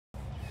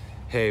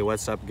Hey,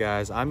 what's up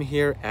guys? I'm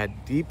here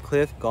at Deep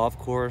Cliff Golf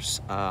Course.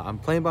 I'm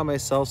playing by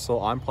myself,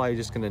 so I'm probably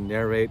just gonna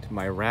narrate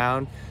my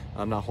round.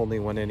 I'm not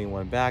holding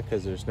anyone back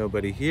because there's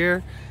nobody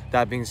here.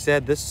 That being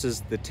said, this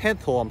is the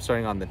 10th hole. I'm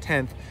starting on the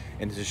 10th,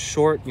 and it's a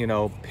short,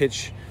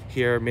 pitch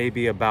here,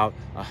 maybe about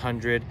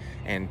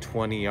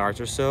 120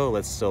 yards or so.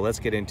 Let's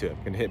get into it.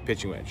 I'm gonna hit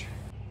pitching wedge.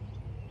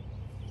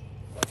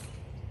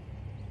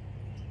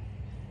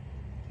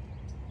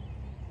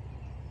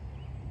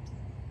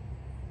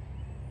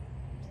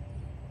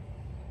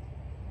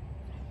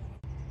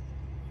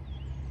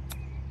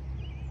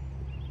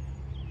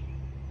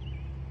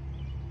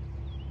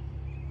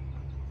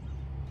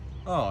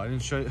 Oh, I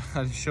didn't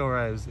show where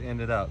I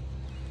ended up.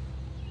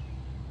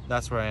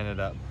 That's where I ended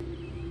up.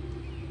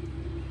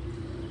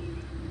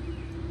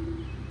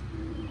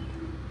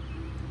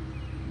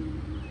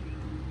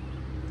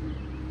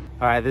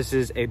 All right, this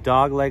is a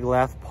dogleg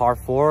left par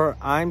 4.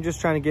 I'm just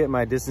trying to get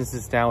my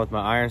distances down with my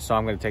iron, so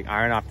I'm gonna take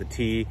iron off the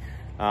tee.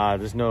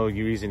 There's no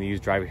reason to use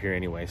driver here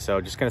anyway.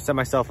 So just gonna set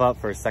myself up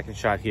for a second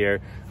shot here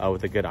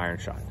with a good iron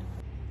shot.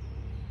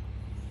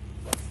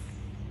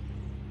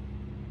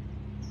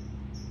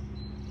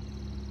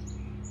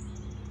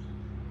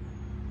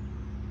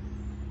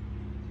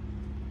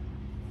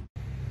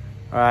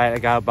 All right, I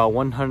got about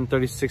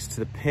 136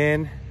 to the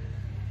pin.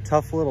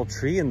 Tough little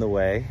tree in the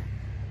way.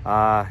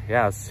 Yeah,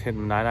 let's hit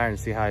 9 iron and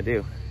see how I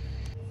do.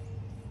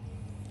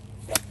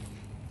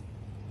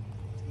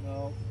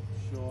 No,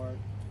 short.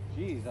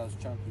 Jeez, that was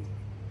chunky.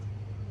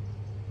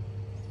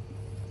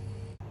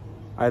 All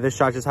right, this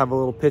shot just have a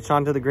little pitch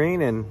onto the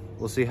green and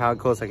we'll see how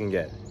close I can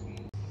get.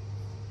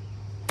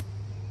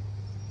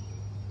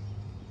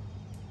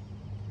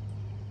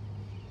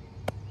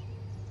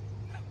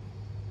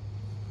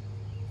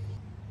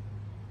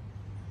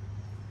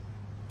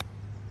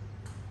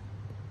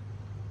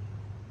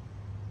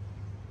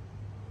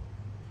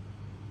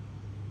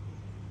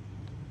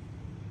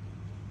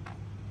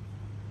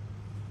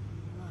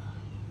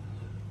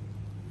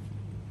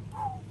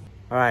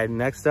 All right,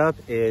 next up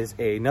is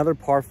another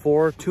par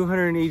 4,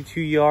 282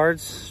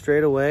 yards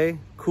straight away.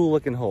 Cool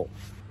looking hole.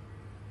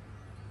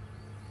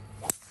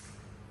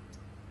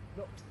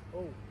 No. Oh,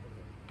 okay.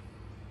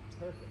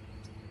 Perfect.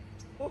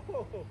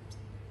 Oh.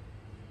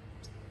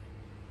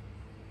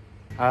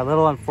 A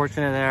little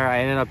unfortunate there.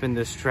 I ended up in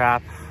this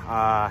trap.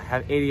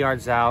 Have 80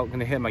 yards out.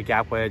 Gonna hit my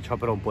gap wedge.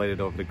 Hope I don't blade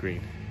it over the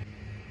green.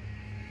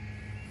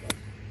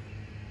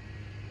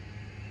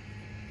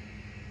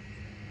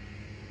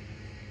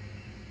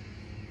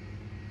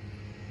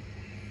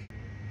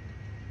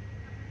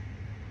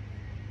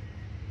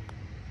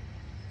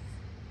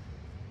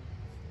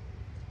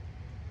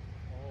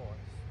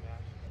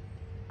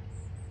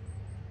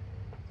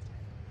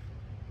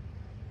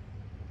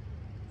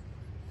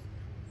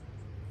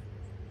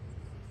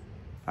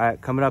 All right,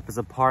 coming up is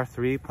a par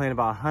 3, playing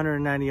about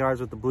 190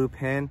 yards with the blue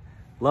pin.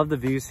 Love the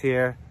views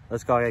here.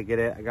 Let's go get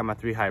it. I got my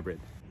 3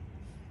 hybrid.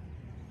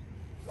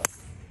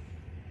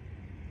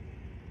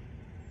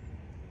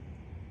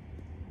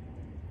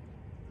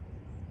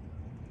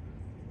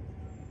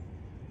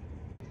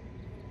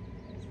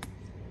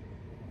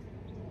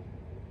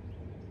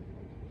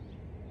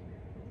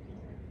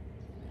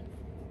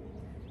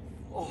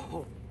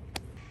 Oh.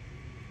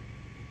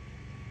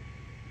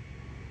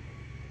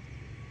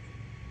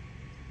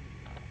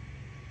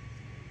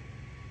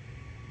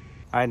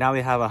 All right, now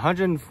we have a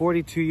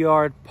 142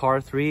 yard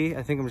par 3.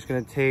 I think I'm just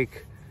gonna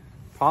take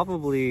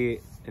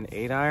probably an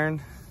 8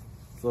 iron.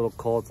 It's a little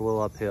cold, it's a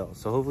little uphill.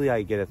 So hopefully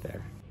I get it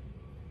there.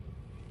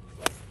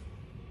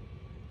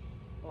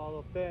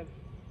 Follow pin,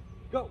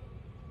 go.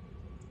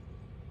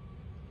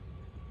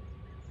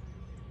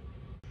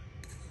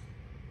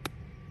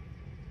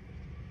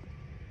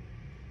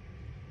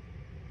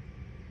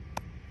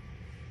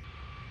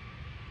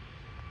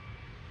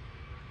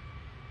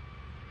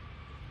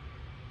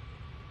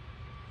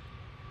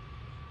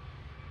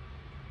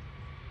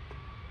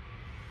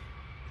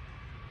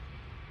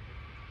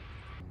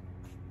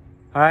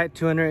 All right,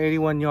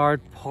 281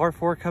 yard par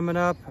 4 coming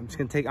up. I'm just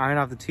gonna take iron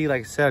off the tee.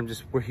 Like I said,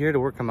 we're here to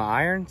work on my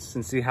irons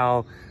and see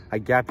how I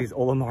gap these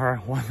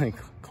Olimar 1-link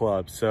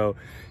clubs. So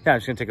yeah, I'm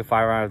just gonna take a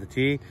 5 iron off the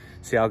tee,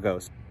 see how it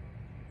goes.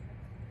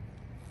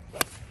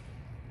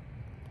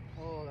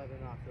 Oh, that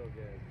did not feel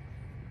good.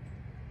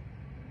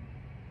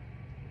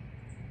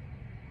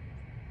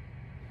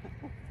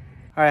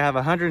 All right, I have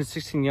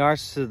 116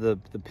 yards to the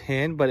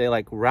pin, but it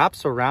like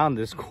wraps around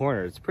this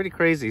corner. It's pretty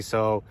crazy.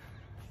 So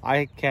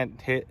I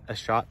can't hit a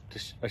shot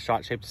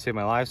shape to save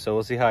my life, so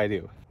we'll see how I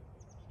do.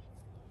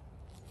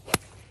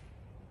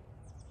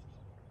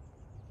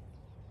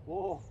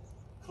 Whoa,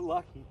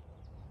 lucky.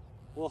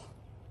 Well,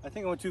 I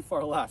think I went too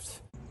far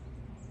left.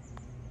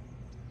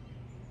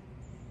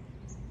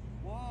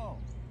 Whoa. All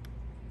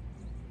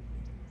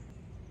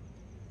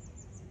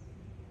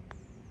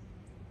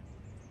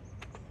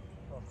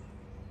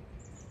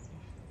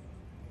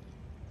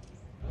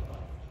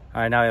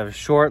right, now we have a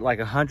short, like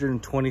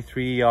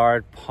 123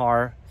 yard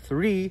par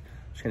 3.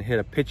 Just gonna hit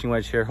a pitching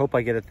wedge here. Hope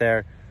I get it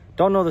there.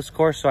 Don't know this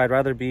course, so I'd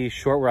rather be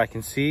short where I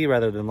can see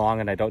rather than long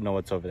and I don't know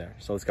what's over there.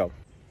 So let's go.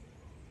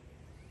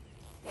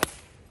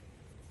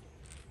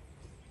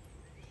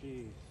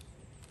 Jeez.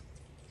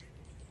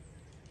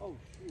 Oh,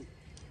 shoot.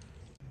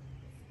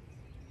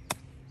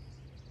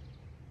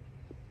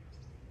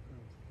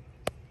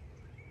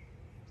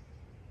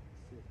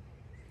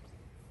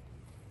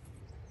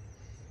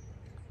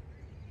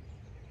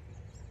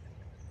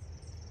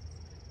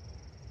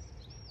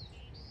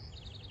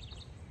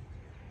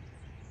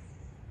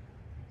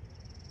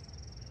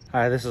 All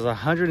right, this is a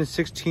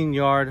 116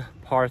 yard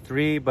par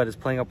 3, but it's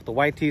playing up with the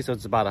white tee, so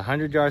it's about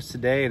 100 yards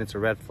today, and it's a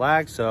red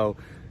flag, so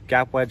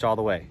gap wedge all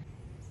the way.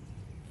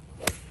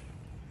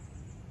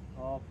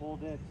 Oh,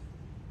 pulled it.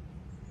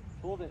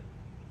 Pulled it.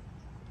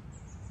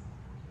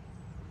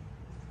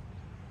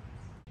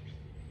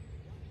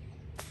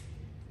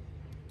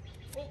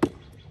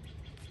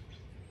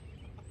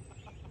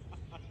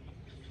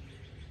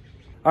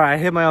 All right, I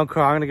hit my own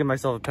car. I'm gonna give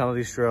myself a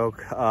penalty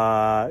stroke.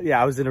 Yeah,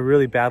 I was in a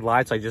really bad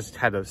lie, so I just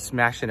had to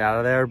smash it out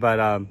of there.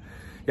 But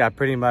yeah,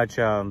 pretty much,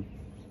 yeah,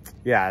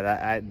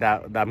 I'm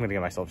gonna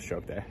give myself a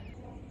stroke there.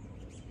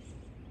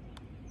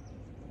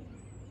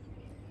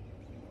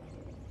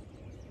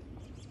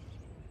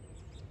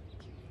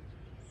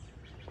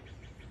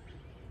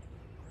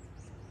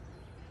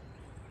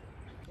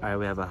 All right,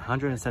 we have a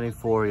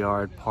 174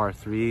 yard par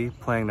 3,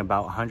 playing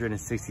about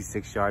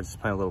 166 yards, just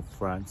playing a little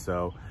front.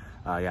 So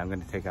yeah, I'm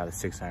gonna take out a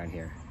 6-iron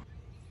here.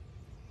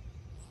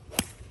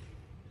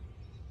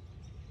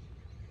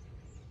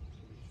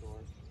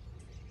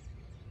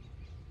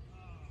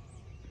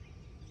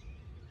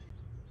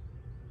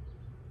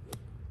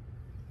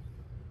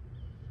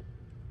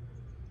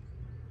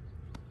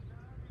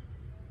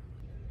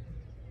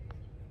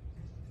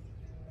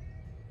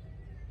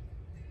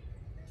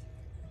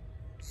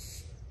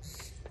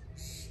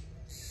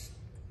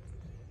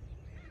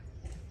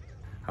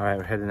 All right,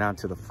 we're heading out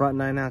to the front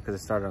nine now because it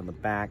started on the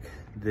back.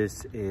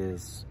 This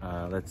is,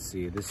 let's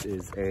see, this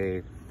is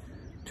a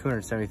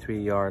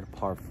 273 yard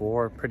par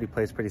 4. Pretty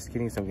place, pretty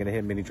skinny, so I'm gonna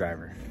hit mini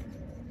driver.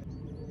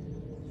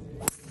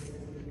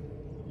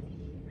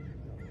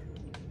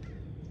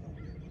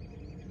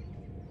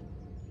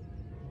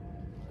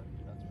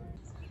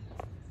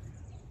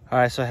 All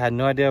right, so I had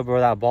no idea where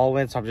that ball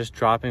went, so I'm just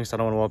dropping, so I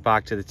don't want to walk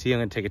back to the tee. I'm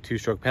gonna take a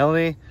 2-stroke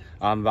penalty.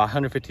 I'm about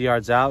 150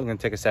 yards out. I'm gonna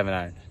take a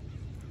 7-iron.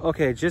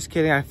 Okay, just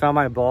kidding. I found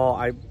my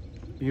ball.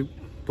 You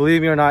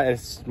believe me or not,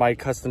 it's my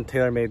custom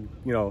tailor-made,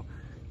 you know,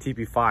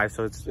 TP5.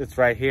 So it's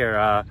right here.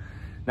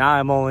 Now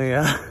I'm only,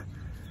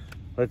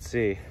 let's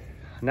see.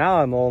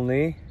 Now I'm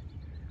only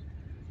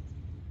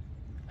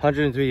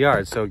 103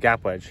 yards. So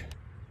gap wedge.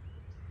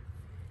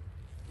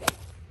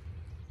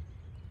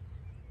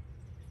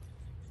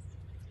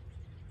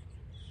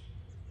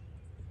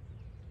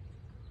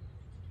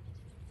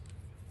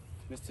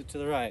 Missed it to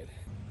the right.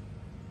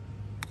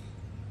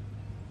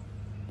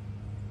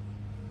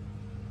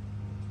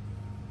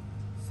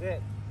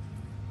 Sit.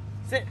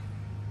 Sit.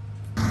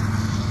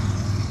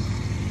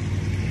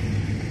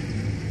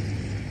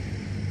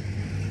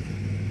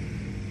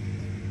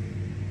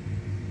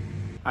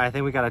 All right, I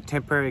think we got a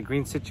temporary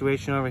green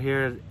situation over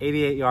here,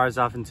 88 yards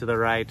off and to the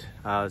right.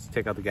 Let's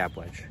take out the gap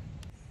wedge.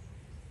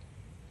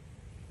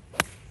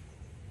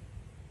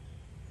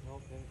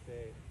 Nope, didn't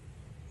fade.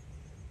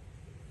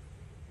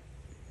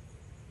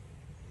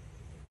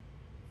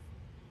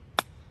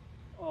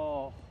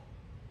 Oh.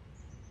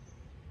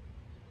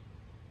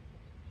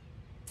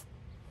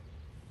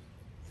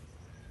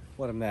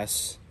 What a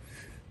mess.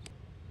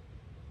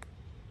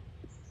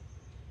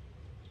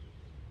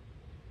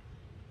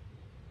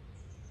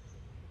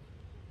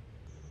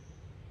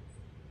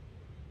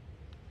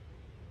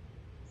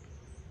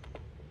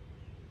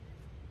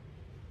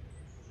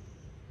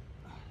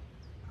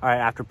 All right,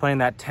 after playing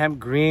that Temp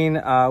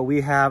green,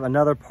 we have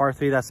another par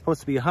 3 that's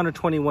supposed to be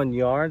 121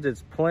 yards.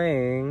 It's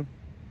playing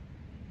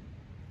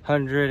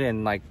 100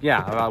 and like,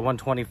 yeah, about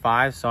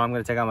 125. So I'm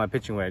gonna take out my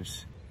pitching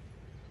wedge.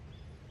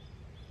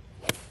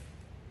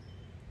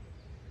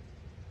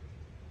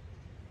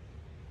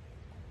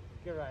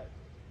 Get right.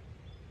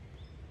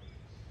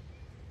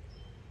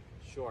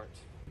 Short.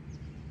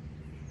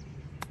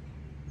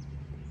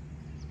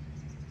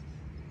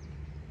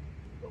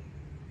 Go.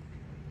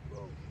 Go.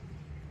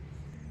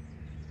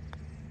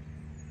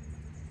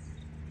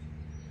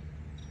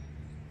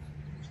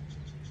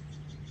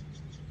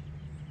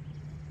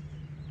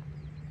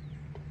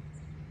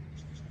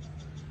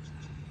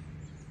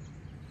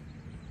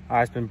 All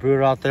right, it's been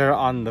brutal out there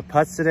on the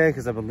putts today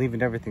because I've been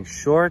leaving everything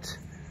short.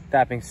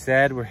 That being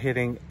said, we're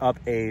hitting up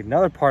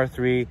another par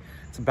 3.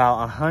 It's about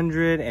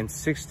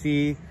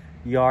 160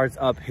 yards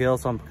uphill,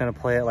 so I'm gonna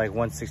play it like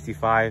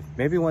 165,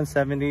 maybe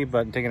 170, but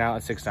I'm taking out a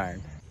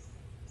 6-iron.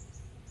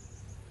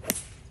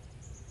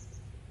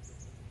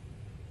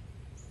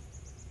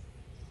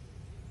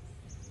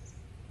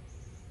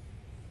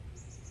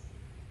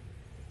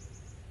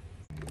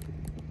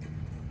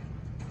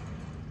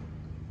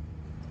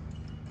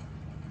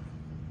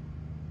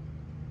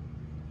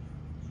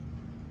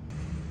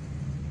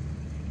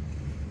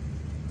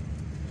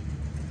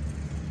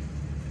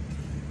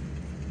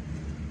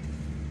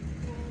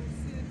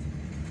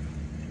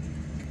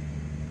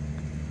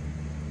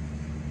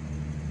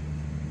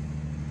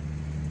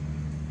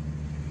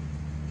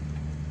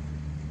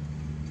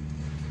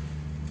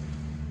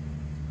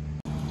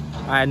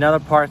 All right, another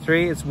par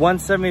 3. It's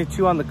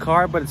 172 on the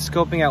card, but it's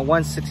scoping at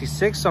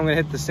 166, so I'm gonna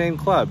hit the same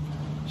club.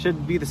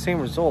 Should be the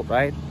same result,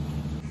 right?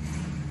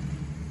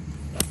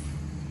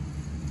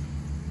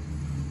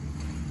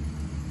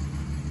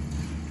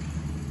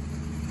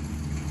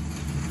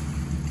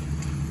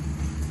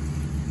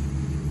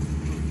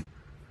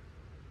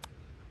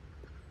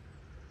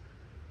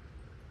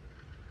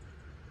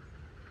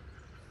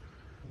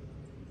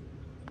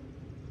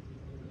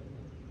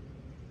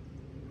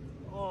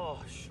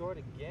 Oh, short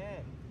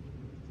again.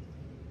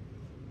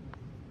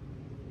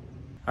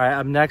 All right,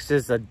 up next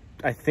is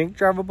I think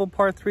drivable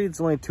par 3.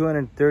 It's only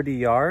 230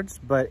 yards,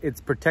 but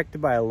it's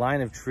protected by a line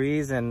of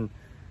trees, and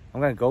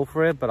I'm gonna go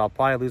for it, but I'll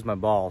probably lose my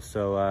ball.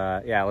 So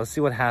yeah, let's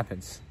see what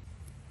happens.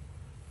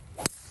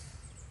 Well,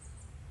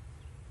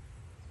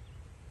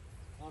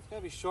 it's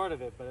gonna be short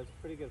of it, but it's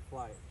a pretty good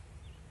flight.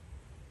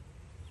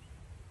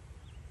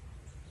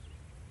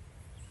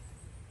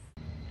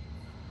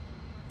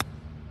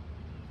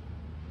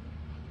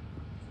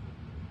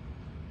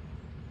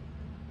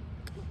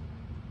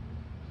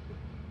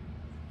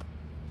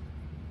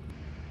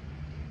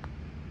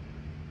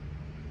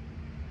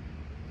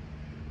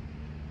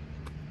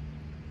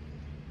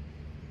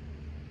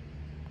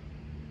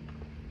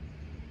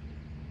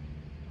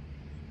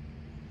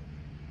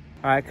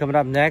 All right, coming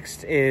up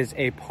next is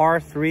a par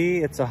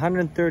 3. It's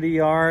 130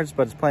 yards,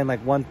 but it's playing like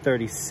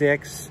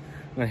 136.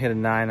 I'm gonna hit a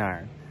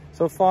 9-iron.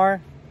 So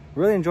far,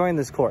 really enjoying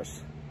this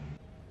course.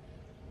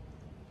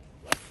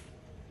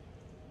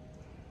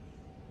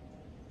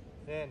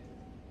 In.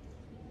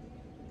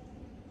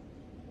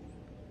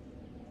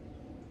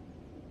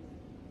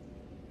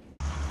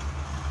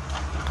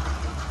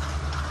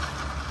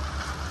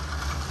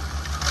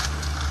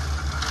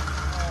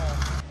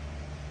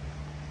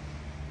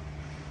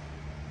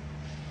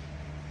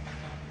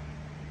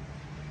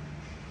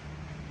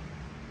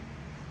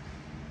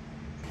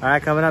 All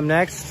right, coming up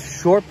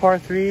next, short par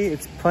 3.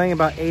 It's playing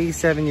about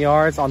 87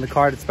 yards. On the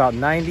card, it's about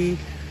 90.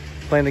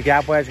 Playing the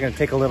gap wedge, gonna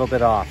take a little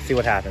bit off, see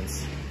what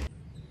happens.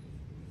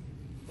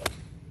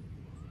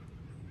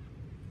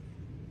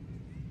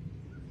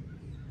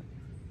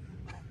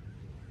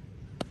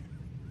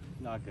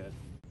 Not good.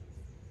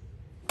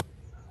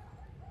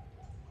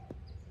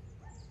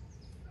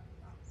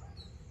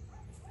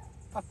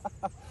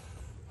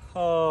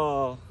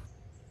 Oh.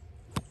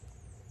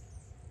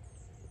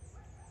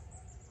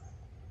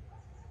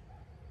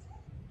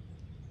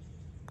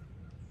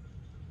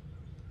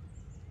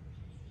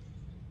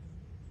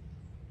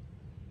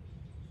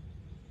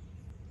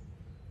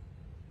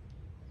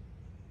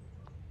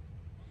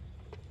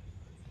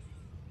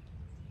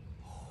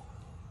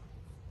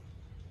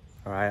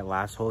 All right,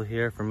 last hole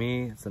here for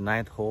me. It's the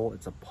 9th hole.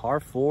 It's a par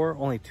 4,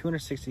 only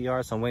 260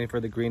 yards. So I'm waiting for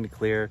the green to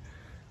clear.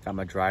 Got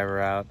my driver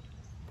out.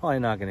 Probably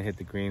not gonna hit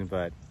the green,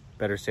 but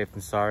better safe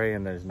than sorry,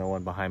 and there's no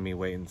one behind me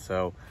waiting,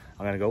 so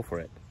I'm gonna go for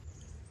it.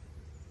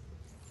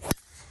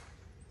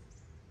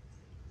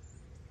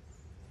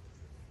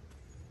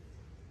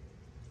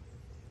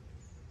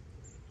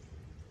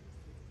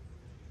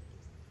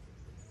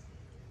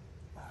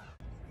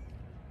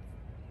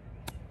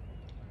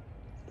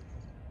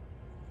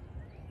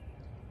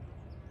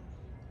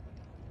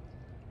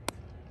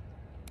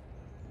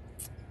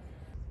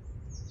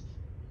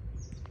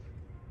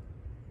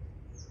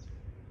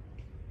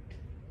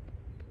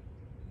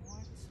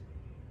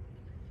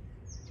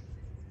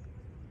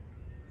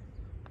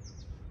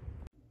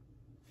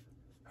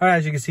 All right,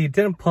 as you can see,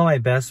 didn't play my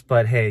best,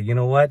 but hey, you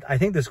know what? I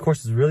think this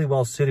course is really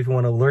well suited if you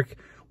want to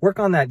work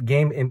on that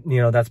game,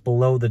 that's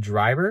below the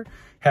driver.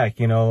 Heck,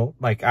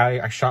 like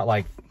I shot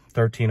like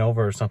 13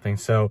 over or something.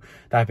 So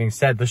that being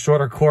said, the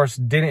shorter course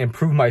didn't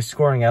improve my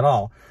scoring at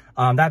all.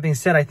 That being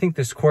said, I think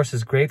this course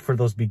is great for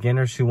those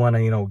beginners who want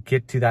to,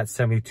 get to that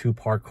 72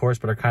 par course,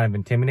 but are kind of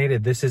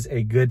intimidated. This is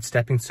a good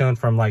stepping stone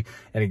from like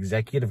an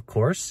executive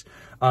course.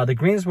 The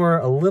greens were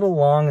a little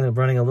long and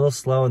running a little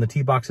slow, and the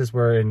tee boxes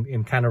were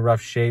in kind of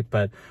rough shape,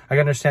 but I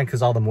can understand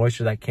because all the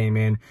moisture that came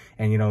in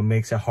and,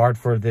 makes it hard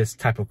for this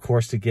type of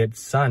course to get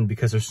sun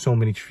because there's so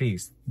many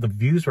trees. The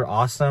views were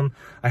awesome.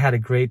 I had a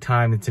great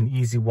time. It's an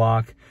easy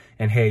walk.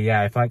 And hey,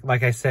 yeah,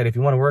 like I said, if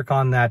you want to work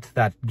on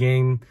that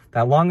game,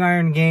 that long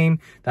iron game,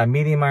 that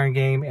medium iron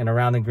game, and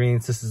around the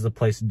greens, this is the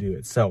place to do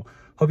it. So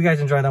hope you guys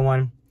enjoyed that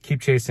one.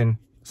 Keep chasing.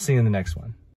 See you in the next one.